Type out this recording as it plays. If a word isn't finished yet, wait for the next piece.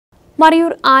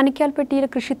മറയൂർ ആനക്കാൽപ്പെട്ടിയിൽ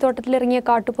കൃഷിത്തോട്ടത്തിലിറങ്ങിയ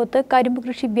കാട്ടുപോത്ത് കരിമ്പ്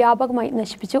കൃഷി വ്യാപകമായി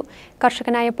നശിപ്പിച്ചു.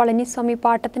 കർഷകനായ പളനിസ്വാമി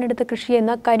പാട്ടത്തിനെടുത്ത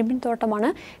കൃഷിയെന്ന കരിമ്പിൻ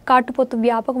തോട്ടമാണ് കാട്ടുപോത്ത്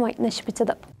വ്യാപകമായി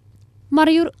നശിപ്പിച്ചത്.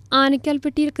 മറയൂർ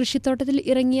ആനക്കാൽപ്പെട്ടിയിൽ കൃഷിത്തോട്ടത്തിൽ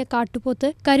ഇറങ്ങിയ കാട്ടുപോത്ത്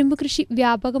കരിമ്പ് കൃഷി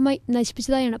വ്യാപകമായി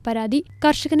നശിപ്പിച്ചതായാണ് പരാതി.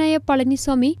 കർഷകനായ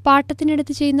പളനിസ്വാമി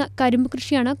പാട്ടത്തിനെടുത്ത് ചെയ്യുന്ന കരിമ്പ്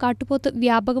കൃഷിയാണ് കാട്ടുപോത്ത്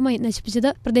വ്യാപകമായി നശിപ്പിച്ചത്.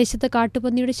 പ്രദേശത്ത്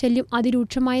കാട്ടുപന്നിയുടെ ശല്യം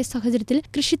അതിരൂക്ഷമായ സാഹചര്യത്തിൽ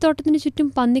കൃഷിത്തോട്ടത്തിനു ചുറ്റും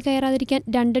പന്നി കയറാതിരിക്കാൻ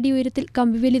 2 അടി ഉയരത്തിൽ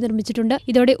കമ്പിവേലി നിർമ്മിച്ചിട്ടുണ്ട്.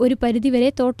 ഇതോടെ ഒരു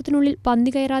പരിധിവരെ തോട്ടത്തിനുള്ളിൽ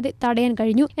പന്നി കയറാതെ തടയാൻ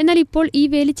കഴിഞ്ഞു. എന്നാൽ ഇപ്പോൾ ഈ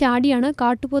വേലി ചാടിയാണ്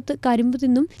കാട്ടുപോത്ത് കരിമ്പ്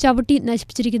തിന്നും ചവിട്ടി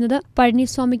നശിപ്പിച്ചിരിക്കുന്നത്.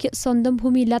 പളനിസ്വാമിക്ക് സ്വന്തം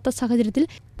ഭൂമിയില്ലാത്ത സാഹചര്യത്തിൽ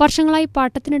വർഷങ്ങളായി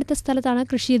പാട്ടത്തിനെടുത്ത സ്ഥലത്താണ്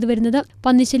കൃഷി ചെയ്തു വരുന്നത്.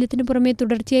 പന്നിശല്യത്തിനു പുറമെ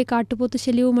തുടർച്ചയായി കാട്ടുപോത്ത്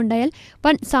ശല്യവുമുണ്ടായാൽ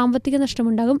വൻ സാമ്പത്തിക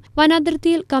നഷ്ടമുണ്ടാകും.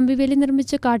 വനാതിർത്തിയിൽ കമ്പിവേലി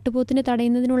നിർമ്മിച്ച് കാട്ടുപോത്തിനെ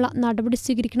തടയുന്നതിനുള്ള നടപടി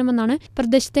സ്വീകരിക്കണമെന്നാണ്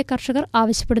പ്രദേശത്തെ കർഷകർ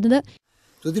ആവശ്യപ്പെടുന്നത്.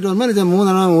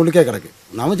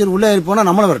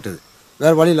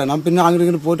 வேறு வழி இல்லை. நம்ம பின்ன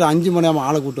அங்கே போட்டு 5 மணி ஆகும்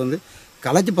ஆளை கூட்டு வந்து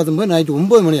களைச்சி 10 நைட்டு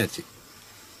 9 மணி ஆச்சு.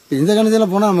 இந்த கணத்தில்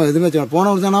போனால் நம்ம எதுவுமே வச்சுக்கலாம். போன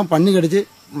வருஷம் நான் பண்ணி கடிச்சு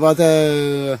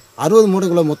 60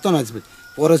 மூட்டைக்குள்ள மொத்தம் ஆச்சு.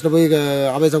 ஃபாரஸ்ட்டில் போய்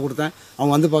ஆவேசம் கொடுத்தேன்.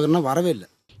 அவங்க வந்து பார்க்குறேன்னா வரவே இல்லை.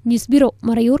 News bureau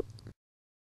Maraiyur.